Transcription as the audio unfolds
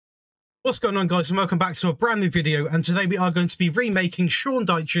What's going on, guys, and welcome back to a brand new video. And today we are going to be remaking Sean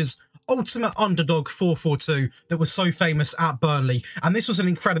Dyche's ultimate underdog 4-4-2 that was so famous at Burnley. And this was an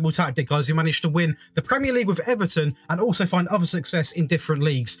incredible tactic, guys. He managed to win the Premier League with Everton and also find other success in different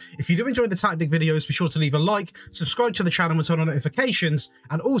leagues. If you do enjoy the tactic videos, be sure to leave a like, subscribe to the channel and turn on notifications,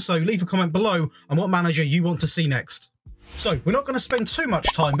 and also leave a comment below on what manager you want to see next. So we're not going to spend too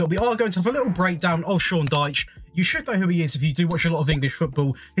much time, but we are going to have a little breakdown of Sean Dyche. You should know who he is if you do watch a lot of English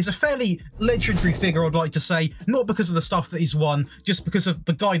football. He's a fairly legendary figure, I'd like to say, not because of the stuff that he's won, just because of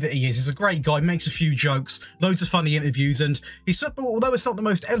the guy that he is. He's a great guy, makes a few jokes, loads of funny interviews, and his football, although it's not the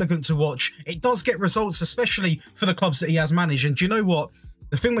most elegant to watch, it does get results, especially for the clubs that he has managed. And do you know what?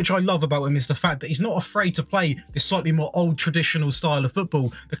 The thing which I love about him is the fact that he's not afraid to play this slightly more old traditional style of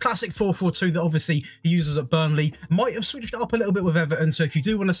football. The classic 4-4-2 that obviously he uses at Burnley might have switched it up a little bit with Everton. So if you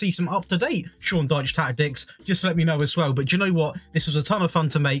do want to see some up-to-date Sean Dyche tactics, just let me know as well. But do you know what? This was a ton of fun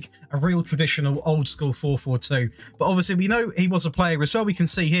to make, a real traditional old school 4-4-2. But obviously we know he was a player as well. We can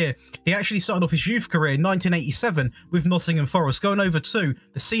see here, he actually started off his youth career in 1987 with Nottingham Forest, going over to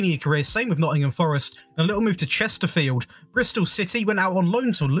the senior career, same with Nottingham Forest, a little move to Chesterfield, Bristol City, went out on loan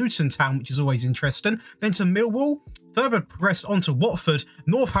to Luton Town, which is always interesting, then to Millwall, further progressed on to Watford,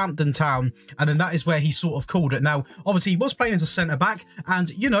 Northampton Town, and then that is where he sort of called it. Now, obviously, he was playing as a centre-back, and,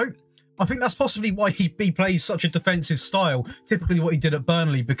 you know, I think that's possibly why he plays such a defensive style, typically what he did at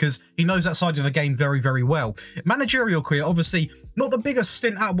Burnley, because he knows that side of the game very, very well. Managerial career, obviously, not the biggest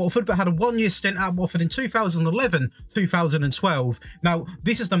stint at Watford, but had a one-year stint at Watford in 2011-2012. Now,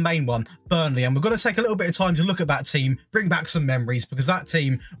 this is the main one, Burnley, and we're going to take a little bit of time to look at that team, bring back some memories, because that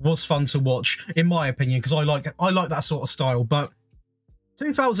team was fun to watch, in my opinion, because I like that sort of style. But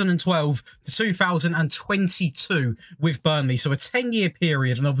 2012 to 2022 with Burnley, so a 10-year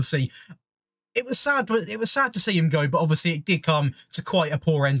period, and obviously it was sad to see him go, but obviously it did come to quite a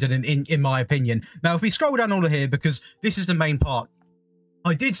poor ending in my opinion. Now, if we scroll down all of here, because this is the main part,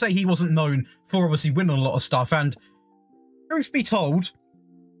 I did say he wasn't known for obviously winning a lot of stuff, and truth be told,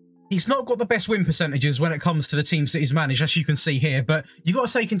 he's not got the best win percentages when it comes to the teams that he's managed, as you can see here. But you've got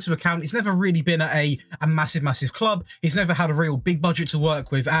to take into account, he's never really been at a massive, massive club. He's never had a real big budget to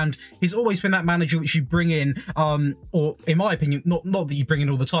work with. And he's always been that manager which you bring in, or in my opinion, not that you bring in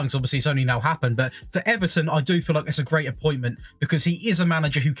all the time, because obviously it's only now happened. But for Everton, I do feel like it's a great appointment, because he is a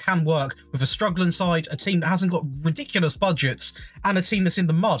manager who can work with a struggling side, a team that hasn't got ridiculous budgets, and a team that's in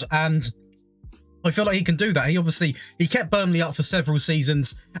the mud. And I feel like he can do that. He kept Burnley up for several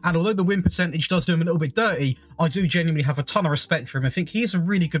seasons, and although the win percentage does do him a little bit dirty, I do genuinely have a ton of respect for him. I think he is a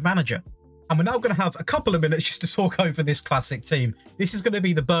really good manager. And we're now going to have a couple of minutes just to talk over this classic team. This is going to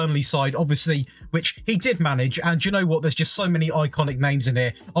be the Burnley side, obviously, which he did manage. And you know what? There's just so many iconic names in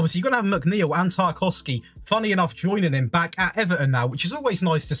here. Obviously, you're going to have McNeil and Tarkowski, funny enough, joining him back at Everton now, which is always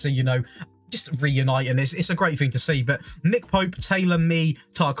nice to see, you know, just reuniting. It's a great thing to see. But Nick Pope, Taylor, me,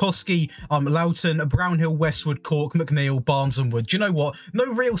 Tarkowski, Loughton, Brownhill, Westwood, Cork, McNeil, Barnes and Wood. Do you know what?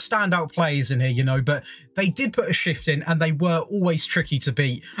 No real standout players in here, you know, but they did put a shift in, and they were always tricky to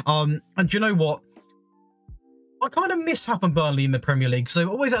beat. And do you know what? I kind of miss having Burnley in the Premier League. So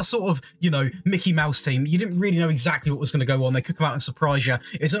always that sort of, you know, Mickey Mouse team. You didn't really know exactly what was going to go on. They could come out and surprise you.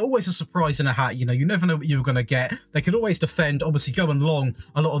 It's always a surprise in a hat. You know, you never know what you were going to get. They could always defend, obviously going long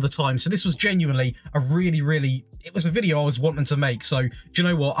a lot of the time. So this was genuinely a really, it was a video I was wanting to make. So do you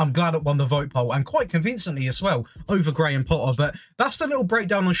know what? I'm glad it won the vote poll, and quite convincingly as well, over Graham Potter. But that's the little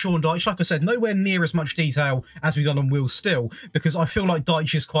breakdown on Sean Dyche. Like I said, nowhere near as much detail as we've done on Will Still, because I feel like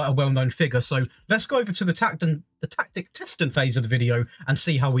Dyche is quite a well-known figure. So let's go over to the tactic testing phase of the video and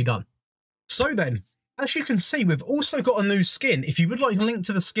see how we done. So then, as you can see, we've also got a new skin. If you would like a link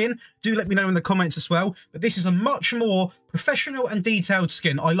to the skin, do let me know in the comments as well. But this is a much more professional and detailed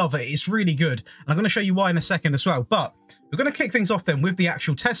skin. I love it. It's really good. And I'm going to show you why in a second as well. But we're going to kick things off then with the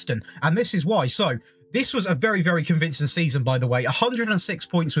actual testing. And this is why. So this was a very, very convincing season, by the way. 106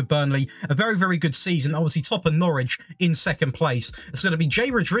 points with Burnley. A very, very good season. Obviously, top of Norwich in second place. It's going to be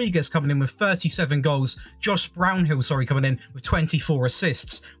Jay Rodriguez coming in with 37 goals. Josh Brownhill, coming in with 24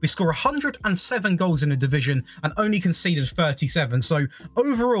 assists. We score 107 goals in the division and only conceded 37. So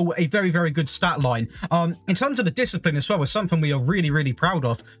overall, a very, very good stat line. In terms of the discipline as well, is something we are really, really proud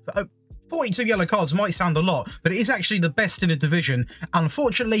of. 42 yellow cards might sound a lot, but it is actually the best in the division.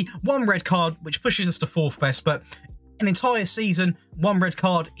 Unfortunately, one red card, which pushes us to fourth best, but an entire season, 1 red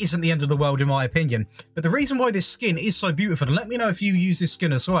card isn't the end of the world in my opinion. But the reason why this skin is so beautiful, and let me know if you use this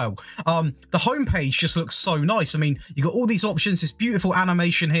skin as well, the homepage just looks so nice. I mean, you got all these options, this beautiful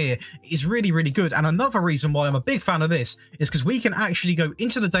animation here is really, really good. And another reason why I'm a big fan of this is because we can actually go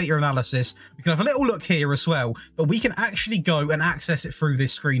into the data analysis. We can have a little look here as well, but we can actually go and access it through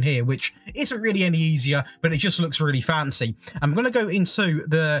this screen here, which isn't really any easier, but it just looks really fancy. I'm going to go into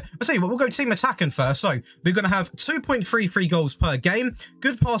the, I'll tell you what, we'll go team attacking first. So we're going to have 2.33 goals per game,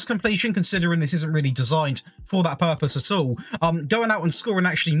 good pass completion considering this isn't really designed for that purpose at all. Going out and scoring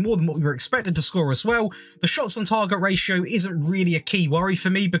actually more than what we were expected to score as well. The shots on target ratio isn't really a key worry for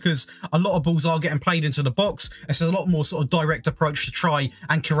me because a lot of balls are getting played into the box. It's a lot more sort of direct approach to try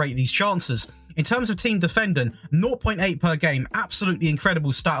and create these chances. In terms of team defending, 0.8 per game, absolutely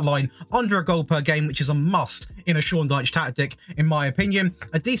incredible stat line, under a goal per game, which is a must in a Sean Dyche tactic, in my opinion.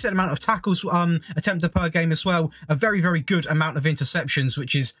 A decent amount of tackles attempted per game as well, a very, very good amount of interceptions,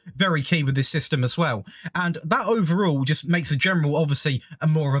 which is very key with this system as well. And that overall just makes the general, obviously, a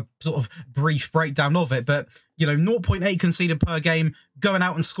more of a sort of brief breakdown of it, but you know, 0.8 conceded per game, going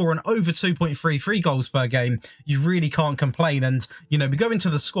out and scoring over 2.33 goals per game, you really can't complain. And, you know, we go into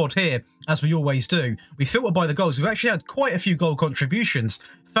the squad here, as we always do. We filter by the goals. We've actually had quite a few goal contributions.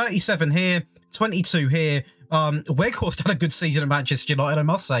 37 here, 22 here. Weghorst had a good season at Manchester United, I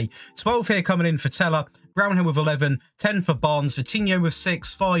must say. 12 here coming in for Teller. Brownhill with 11, 10 for Barnes, Vitinho with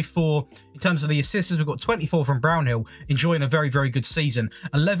 6, 5, 4. In terms of the assists, we've got 24 from Brownhill, enjoying a very, very good season.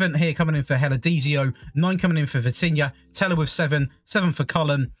 11 here coming in for Heladizio, 9 coming in for Vitinha, Teller with 7, 7 for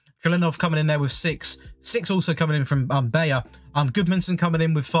Cullen, Trilinov coming in there with 6, 6 also coming in from Bayer, Goodmanson coming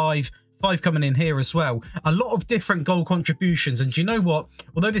in with 5, 5 coming in here as well. A lot of different goal contributions, and do you know what?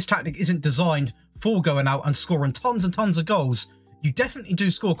 Although this tactic isn't designed for going out and scoring tons and tons of goals, you definitely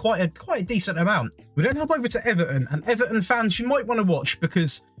do score quite a decent amount. We then hop over to Everton, and Everton fans, you might want to watch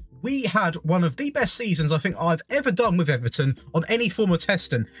because we had one of the best seasons I think I've ever done with Everton on any form of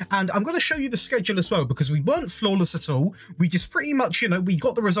testing. And I'm going to show you the schedule as well because we weren't flawless at all. We just pretty much, you know, we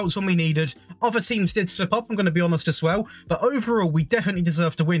got the results when we needed. Other teams did slip up, I'm going to be honest as well. But overall, we definitely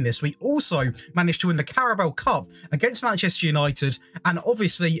deserve to win this. We also managed to win the Carabao Cup against Manchester United. And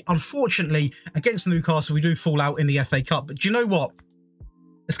obviously, unfortunately, against Newcastle, we do fall out in the FA Cup. But do you know what?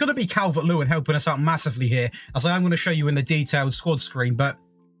 It's going to be Calvert-Lewin helping us out massively here, as I am going to show you in the detailed squad screen. But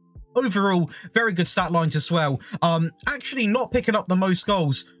overall, very good stat lines as well. Actually not picking up the most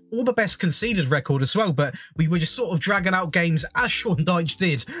goals or the best conceded record as well, but we were just sort of dragging out games as Sean Dyche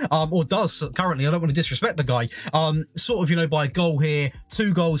did, or does currently. I don't want to disrespect the guy. Sort of, you know, by a goal here,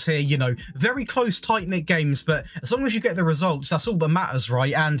 2 goals here, you know, very close, tight-knit games, but as long as you get the results, that's all that matters,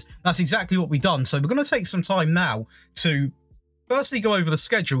 right? And that's exactly what we've done. So we're going to take some time now to firstly go over the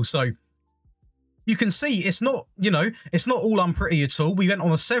schedule. So you can see it's not, you know, it's not all unpretty at all. We went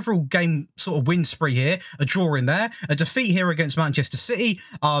on a several game sort of win spree here, a draw in there, a defeat here against Manchester City.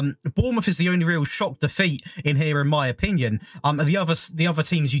 Bournemouth is the only real shock defeat in here, in my opinion. And the other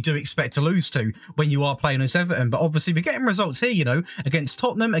teams you do expect to lose to when you are playing as Everton. But obviously we're getting results here, you know, against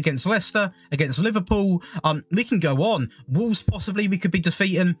Tottenham, against Leicester, against Liverpool. We can go on. Wolves possibly we could be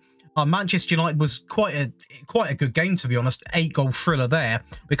defeating. Manchester United was quite a good game, to be honest. 8-goal thriller there.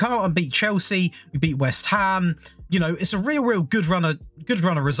 We come out and beat Chelsea. We beat West Ham. You know, it's a real good run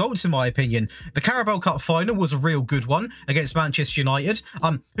of results, in my opinion. The Carabao Cup final was a real good one against Manchester United,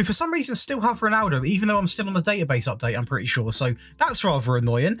 who for some reason still have Ronaldo, even though I'm still on the database update, I'm pretty sure. So that's rather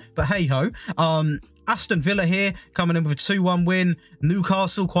annoying, but hey-ho. Aston Villa here, coming in with a 2-1 win.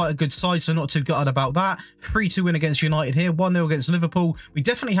 Newcastle, quite a good side, so not too gutted about that. 3-2 win against United here, 1-0 against Liverpool. We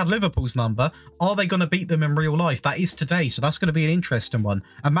definitely had Liverpool's number. Are they going to beat them in real life? That is today, so that's going to be an interesting one.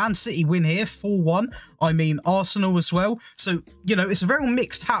 A Man City win here, 4-1. I mean, Arsenal as well. So, you know, it's a very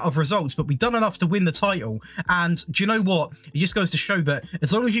mixed hat of results, but we've done enough to win the title. And do you know what? It just goes to show that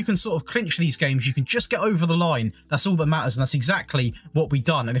as long as you can sort of clinch these games, you can just get over the line. That's all that matters, and that's exactly what we've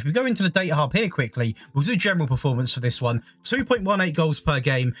done. And if we go into the data hub here quickly, we'll do general performance for this one. 2.18 goals per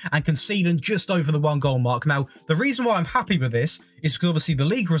game and conceding just over the 1-goal mark. Now, the reason why I'm happy with this is because obviously the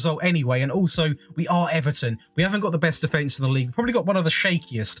league result anyway, and also we are Everton. We haven't got the best defence in the league. We've probably got one of the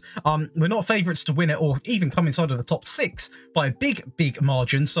shakiest. We're not favourites to win it or even come inside of the top 6 by a big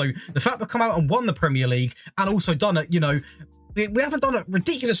margin. So the fact we've come out and won the Premier League and also done it, you know, we haven't done it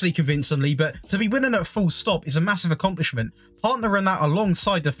ridiculously convincingly, but to be winning at full stop is a massive accomplishment. Partnering that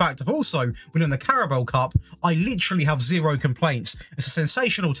alongside the fact of also winning the Carabao Cup, I literally have 0 complaints. It's a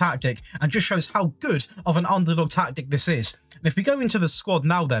sensational tactic and just shows how good of an underdog tactic this is. And if we go into the squad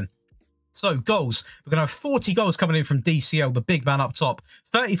now then, So, goals. We're going to have 40 goals coming in from DCL, the big man up top.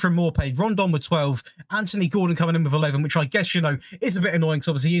 30 from Morpay, Rondon with 12, Anthony Gordon coming in with 11, which I guess, you know, is a bit annoying because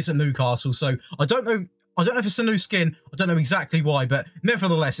obviously he is at Newcastle. So, I don't know if it's a new skin. I don't know exactly why, but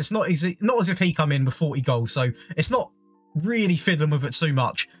nevertheless, it's not as if he come in with 40 goals. So, it's not really fiddling with it too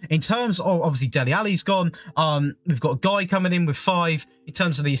much. In terms of, obviously, Dele Alli's gone. We've got Guy coming in with 5. In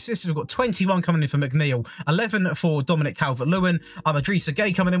terms of the assists, we've got 21 coming in for McNeil, 11 for Dominic Calvert-Lewin, Idrissa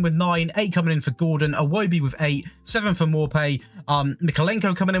Gueye coming in with 9, 8 coming in for Gordon, Iwobi with 8, 7 for Morpay,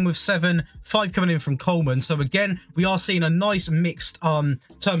 Mikolenko coming in with 7, 5 coming in from Coleman. So again, we are seeing a nice mixed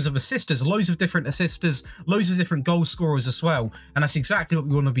terms of assisters, loads of different assisters, loads of different goal scorers as well, and that's exactly what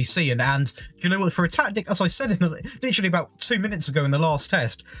we want to be seeing. And do you know what, for a tactic, as I said literally about 2 minutes ago in the last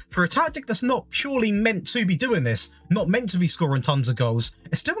test, for a tactic that's not purely meant to be doing this, not meant to be scoring tons of goals,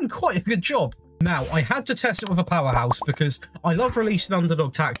 it's doing quite a good job. Now, I had to test it with a powerhouse because I love releasing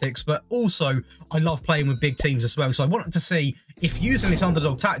underdog tactics, but also I love playing with big teams as well. So I wanted to see if using this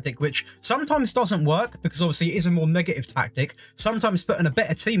underdog tactic, which sometimes doesn't work because obviously it is a more negative tactic, sometimes putting a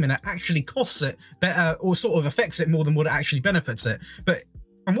better team in it actually costs it better or sort of affects it more than what it actually benefits it. But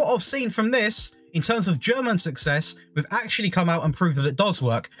from what I've seen from this, in terms of German success, we've actually come out and proved that it does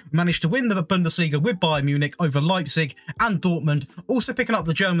work. We managed to win the Bundesliga with Bayern Munich over Leipzig and Dortmund, also picking up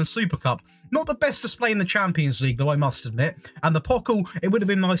the German Super Cup. Not the best display in the Champions League, though, I must admit. And the Pokal, it would have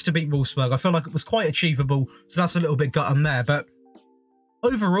been nice to beat Wolfsburg. I feel like it was quite achievable, so that's a little bit gutting there. But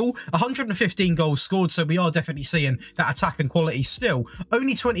overall, 115 goals scored, so we are definitely seeing that attacking quality still.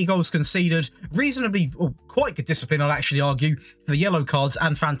 Only 20 goals conceded, reasonably, or quite good discipline, I'd actually argue, for the yellow cards,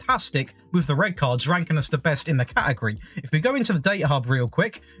 and fantastic with the red cards, ranking us the best in the category. If we go into the data hub real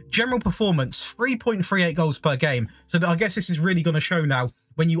quick, general performance, 3.38 goals per game. So I guess this is really going to show now,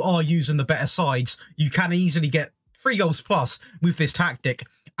 when you are using the better sides, you can easily get 3 goals plus with this tactic,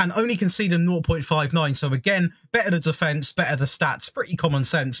 and only conceding 0.59. So again, better the defence, better the stats, pretty common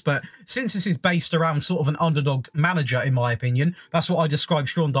sense. But since this is based around sort of an underdog manager, in my opinion, that's what I describe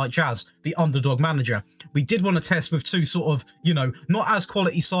Sean Dyche as, the underdog manager. We did want to test with 2 sort of, you know, not as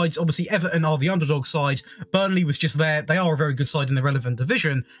quality sides. Obviously, Everton are the underdog side. Burnley was just there. They are a very good side in the relevant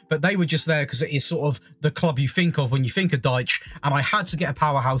division, but they were just there because it is sort of the club you think of when you think of Dyche. And I had to get a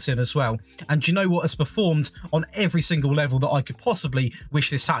powerhouse in as well. And do you know what? Has performed on every single level that I could possibly wish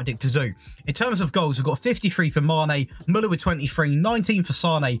this tactic to do. In terms of goals, we've got 53 for Mane, Muller with 23, 19 for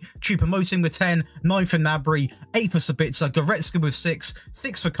Sane, Choupo-Moting with 10, 9 for Gnabry, 8 for Sabitzer, Goretzka with 6,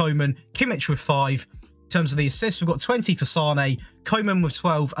 6 for Coman, Kimmich with 5. In terms of the assists, we've got 20 for Sane, Coman with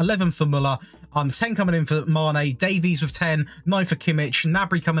 12, 11 for Muller, 10 coming in for Mane, Davies with 10, 9 for Kimmich,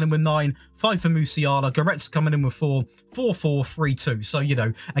 Gnabry coming in with 9, 5 for Musiala, Goretzka coming in with 4, 4, 3, 2. So, you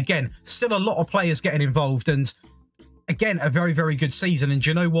know, again, still a lot of players getting involved, and again, a very, very good season. And do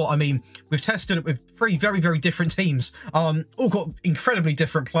you know what? I mean, we've tested it with 3 very, very different teams, all got incredibly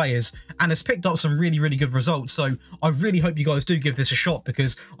different players, and has picked up some really, really good results. So I really hope you guys do give this a shot,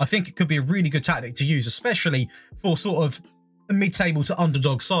 because I think it could be a really good tactic to use, especially for sort of a mid-table to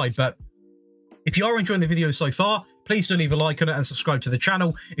underdog side. But if you are enjoying the video so far, please do leave a like on it and subscribe to the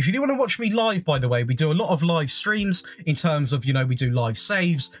channel. If you do want to watch me live, by the way, we do a lot of live streams in terms of, you know, we do live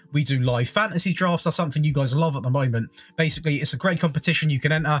saves, we do live fantasy drafts. That's something you guys love at the moment. Basically, it's a great competition you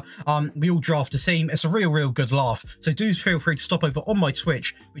can enter. We all draft a team. It's a real good laugh. So do feel free to stop over on my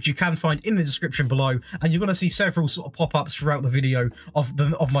Twitch, which you can find in the description below. And you're going to see several sort of pop-ups throughout the video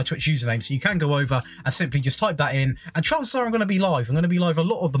of my Twitch username. So you can go over and simply just type that in. And chances are I'm going to be live. I'm going to be live a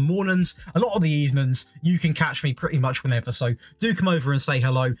lot of the mornings, a lot of the evenings. You can catch me pretty much whenever, so do come over and say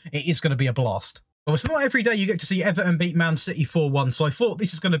hello. It is going to be a blast. Well, it's not every day you get to see Everton beat Man City 4-1, so I thought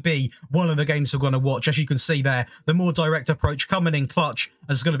this is going to be one of the games we're going to watch. As you can see there, the more direct approach coming in clutch,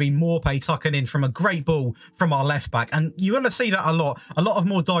 as going to be Morpay tucking in from a great ball from our left back. And you're going to see that a lot of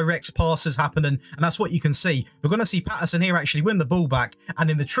more direct passes happening, and that's what you can see. We're going to see Patterson here actually win the ball back,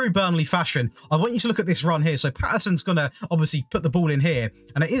 and in the true Burnley fashion, I want you to look at this run here. So Patterson's going to obviously put the ball in here,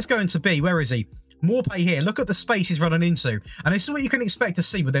 and it is going to be, where is he? Morpay here. Look at the space he's running into. And this is what you can expect to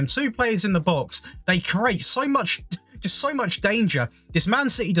see with them 2 players in the box. They create so much, just so much danger. This Man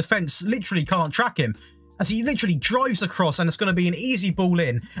City defence literally can't track him, as he literally drives across, and it's going to be an easy ball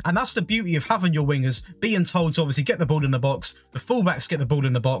in. And that's the beauty of having your wingers being told to obviously get the ball in the box. The fullbacks get the ball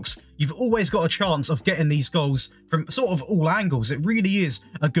in the box. You've always got a chance of getting these goals from sort of all angles. It really is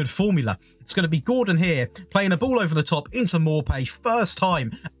a good formula. It's going to be Gordon here playing a ball over the top into Morpay. First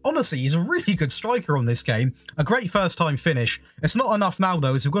time. Honestly, he's a really good striker on this game. A great first time finish. It's not enough now,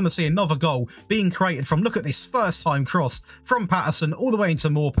 though, as we're going to see another goal being created from, look at this first time cross from Patterson all the way into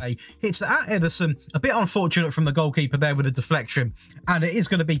Morpay. Hits it at Edison. A bit unfortunate unfortunate from the goalkeeper there with a deflection, and it is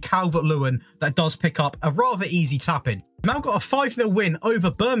going to be Calvert-Lewin that does pick up a rather easy tap-in. Now got a 5-0 win over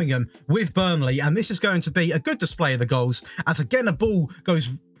Birmingham with Burnley, and this is going to be a good display of the goals, as again a ball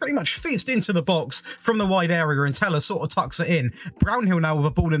goes pretty much fizzed into the box from the wide area and Teller sort of tucks it in. Brownhill now with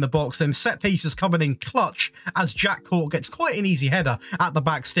a ball in the box, then set pieces coming in clutch as Jack Court gets quite an easy header at the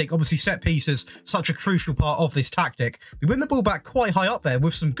back stick. Obviously set pieces, such a crucial part of this tactic. We win the ball back quite high up there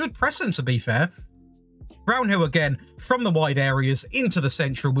with some good pressing, to be fair. Brownhill again from the wide areas into the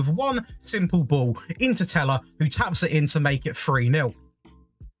central with one simple ball into Teller, who taps it in to make it 3-0.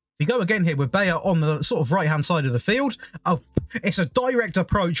 We go again here with Bayer on the sort of right-hand side of the field. Oh, it's a direct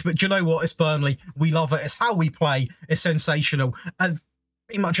approach, but do you know what? It's Burnley. We love it. It's how we play. It's sensational. And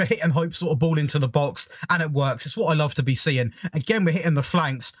pretty much a hit and hope sort of ball into the box, and it works. It's what I love to be seeing. Again, we're hitting the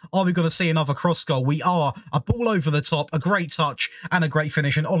flanks. Are we going to see another cross goal? We are. A ball over the top, a great touch, and a great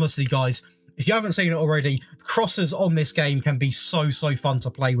finish. And honestly, guys, if you haven't seen it already, crosses on this game can be so fun to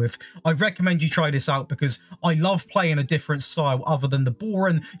play with. I recommend you try this out because I love playing a different style other than the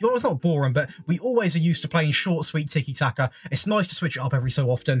boring. It's not boring, but we always are used to playing short, sweet tiki-taka. It's nice to switch it up every so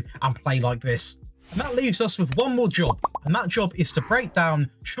often and play like this. And that leaves us with one more job, and that job is to break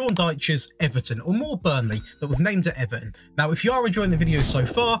down Sean Dyche's Everton, or more Burnley, but we've named it Everton. Now, if you are enjoying the video so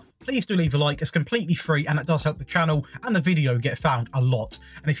far, please do leave a like. It's completely free, and it does help the channel and the video get found a lot.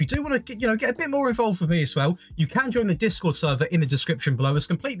 And if you do want to, get a bit more involved with me as well, you can join the Discord server in the description below. It's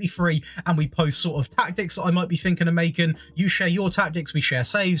completely free, and we post sort of tactics that I might be thinking of making. You share your tactics, we share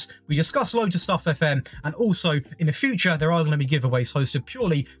saves, we discuss loads of stuff FM, and also in the future there are going to be giveaways hosted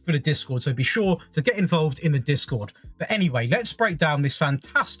purely for the Discord, so be sure to get involved in the Discord. But anyway, let's break down this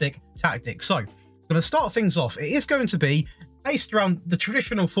fantastic tactic. So, I'm going to start things off. It is going to be based around the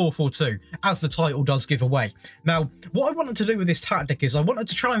traditional 4-4-2, as the title does give away. Now, what I wanted to do with this tactic is I wanted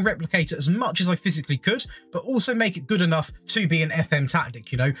to try and replicate it as much as I physically could, but also make it good enough to be an FM tactic,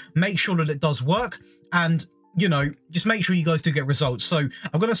 make sure that it does work, and, just make sure you guys do get results. So,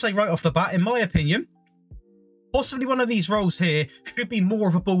 I'm going to say right off the bat, in my opinion, possibly one of these roles here should be more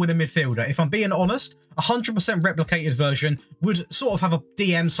of a ball-winning midfielder. If I'm being honest, 100% replicated version would sort of have a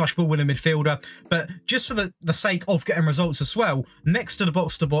DM/ball-winning midfielder, but just for the sake of getting results as well, next to the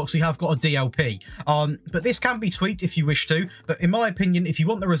box-to-box, we have got a DLP. But this can be tweaked if you wish to, but in my opinion, if you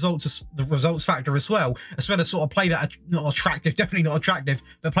want the results factor as well as sort of play that, not attractive, definitely not attractive,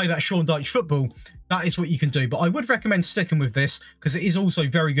 but play that Sean Dyche football, that is what you can do. But I would recommend sticking with this because it is also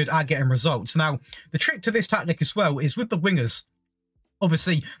very good at getting results. Now, the trick to this tactic as well is with the wingers.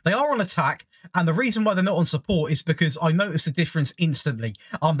 Obviously, they are on attack, and the reason why they're not on support is because I noticed the difference instantly.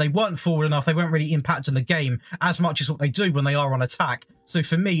 They weren't forward enough, they weren't really impacting the game as much as what they do when they are on attack. So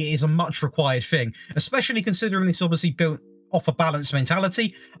for me, it is a much required thing, especially considering this obviously built off a balanced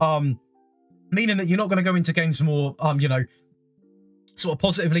mentality, meaning that you're not going to go into games more, sort of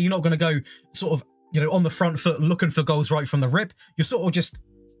positively. You're not going to go sort of, on the front foot looking for goals right from the rip. You're sort of just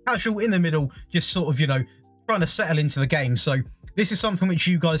casual in the middle, just sort of, trying to settle into the game. So this is something which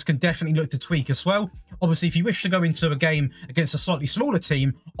you guys can definitely look to tweak as well. Obviously, if you wish to go into a game against a slightly smaller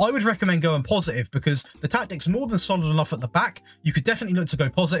team, I would recommend going positive because the tactic's more than solid enough at the back. You could definitely look to go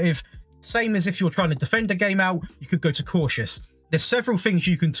positive. Same as if you're trying to defend a game out, you could go to cautious. There's several things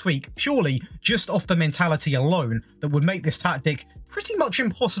you can tweak purely just off the mentality alone that would make this tactic pretty much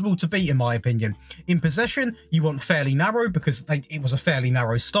impossible to beat, in my opinion. In possession, you want fairly narrow because it was a fairly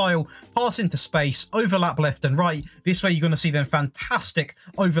narrow style. Pass into space, overlap left and right. This way you're going to see them fantastic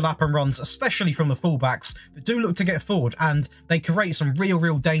overlap and runs, especially from the fullbacks that do look to get forward, and they create some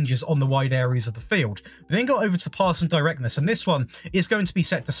real dangers on the wide areas of the field. We then go over to pass and directness, and this one is going to be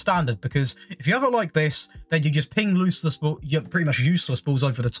set to standard because if you have it like this, then you just ping pretty much useless balls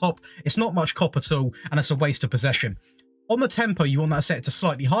over the top. It's not much cop at all, and it's a waste of possession. On the tempo, you want that set to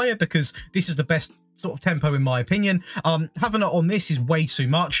slightly higher because this is the best sort of tempo in my opinion. Having it on this is way too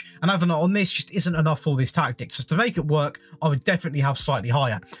much, and having it on this just isn't enough for this tactic. So to make it work, I would definitely have slightly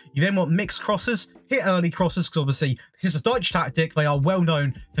higher. You then want mixed crosses, hit early crosses, because obviously this is a Dyche tactic. They are well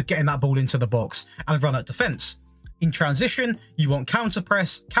known for getting that ball into the box and run at defence. In transition, you want counter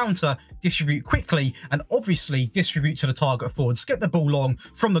press, counter, distribute quickly, and obviously distribute to the target forwards. Get the ball long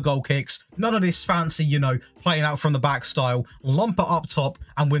from the goal kicks. None of this fancy, playing out from the back style. Lump it up top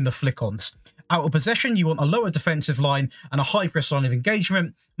and win the flick-ons. Out of possession, you want a lower defensive line and a high press line of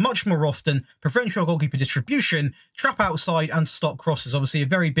engagement. Much more often, prevent your goalkeeper distribution, trap outside and stop crosses. Obviously a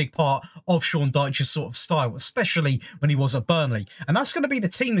very big part of Sean Dyche's sort of style, especially when he was at Burnley. And that's going to be the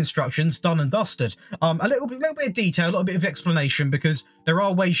team instructions done and dusted. A little bit of detail, a little bit of explanation, because there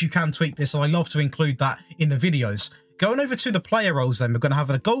are ways you can tweak this, and I love to include that in the videos. Going over to the player roles then, we're going to have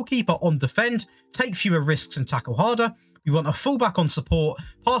a goalkeeper on defend, take fewer risks and tackle harder. We want a fullback on support,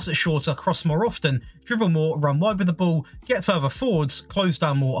 pass it shorter, cross more often, dribble more, run wide with the ball, get further forwards, close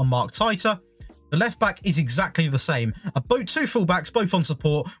down more and mark tighter. The left back is exactly the same. Two fullbacks, both on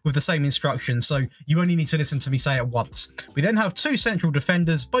support with the same instructions, so you only need to listen to me say it once. We then have two central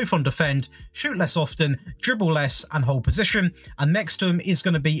defenders, both on defend, shoot less often, dribble less, and hold position, and next to him is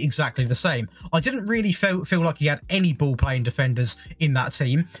going to be exactly the same. I didn't really feel like he had any ball-playing defenders in that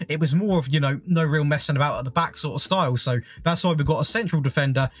team. It was more of, you know, no real messing about at the back sort of style, so that's why we've got a central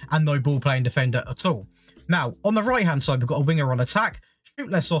defender and no ball-playing defender at all. Now, on the right-hand side, we've got a winger on attack, shoot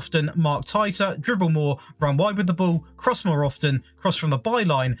less often, mark tighter, dribble more, run wide with the ball, cross more often, cross from the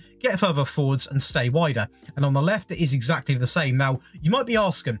byline, get further forwards and stay wider. And on the left, it is exactly the same. Now, you might be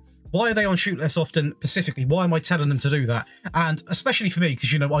asking, why are they on shoot less often specifically? Why am I telling them to do that? And especially for me,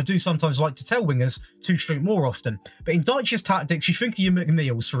 because, you know, I do sometimes like to tell wingers to shoot more often. But in Dyche's tactics, you think of your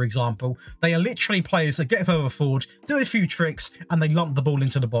McNeils, for example, they are literally players that get further forward, do a few tricks, and they lump the ball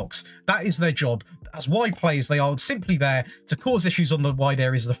into the box. That is their job. As wide players, they are simply there to cause issues on the wide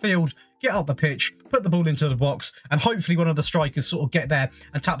areas of the field, get up the pitch, put the ball into the box, and hopefully one of the strikers sort of get there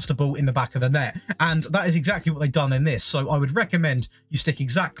and taps the ball in the back of the net. And that is exactly what they've done in this. So I would recommend you stick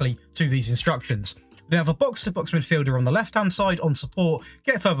exactly to these instructions. We have a box-to-box midfielder on the left-hand side on support,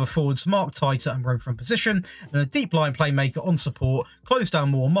 get further forwards, mark tighter and run from position, and a deep line playmaker on support, close down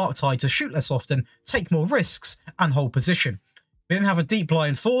more, mark tighter, shoot less often, take more risks, and hold position. We then have a deep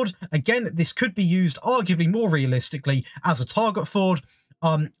line forward. Again, this could be used arguably more realistically as a target forward.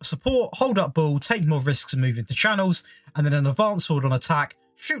 Support, hold up ball, take more risks and move into channels, and then an advanced forward on attack,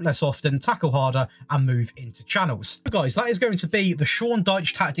 shoot less often, tackle harder, and move into channels. So guys, that is going to be the Sean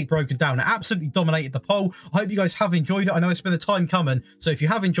Dyche tactic broken down. It absolutely dominated the poll. I hope you guys have enjoyed it. I know it's been a time coming, so if you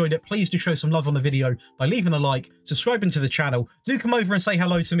have enjoyed it, please do show some love on the video by leaving a like, subscribing to the channel. Do come over and say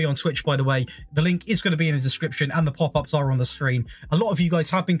hello to me on Twitch, by the way. The link is going to be in the description and the pop-ups are on the screen. A lot of you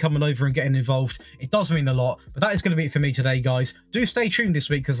guys have been coming over and getting involved. It does mean a lot, but that is going to be it for me today, guys. Do stay tuned this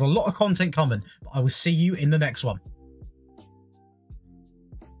week because there's a lot of content coming, but I will see you in the next one.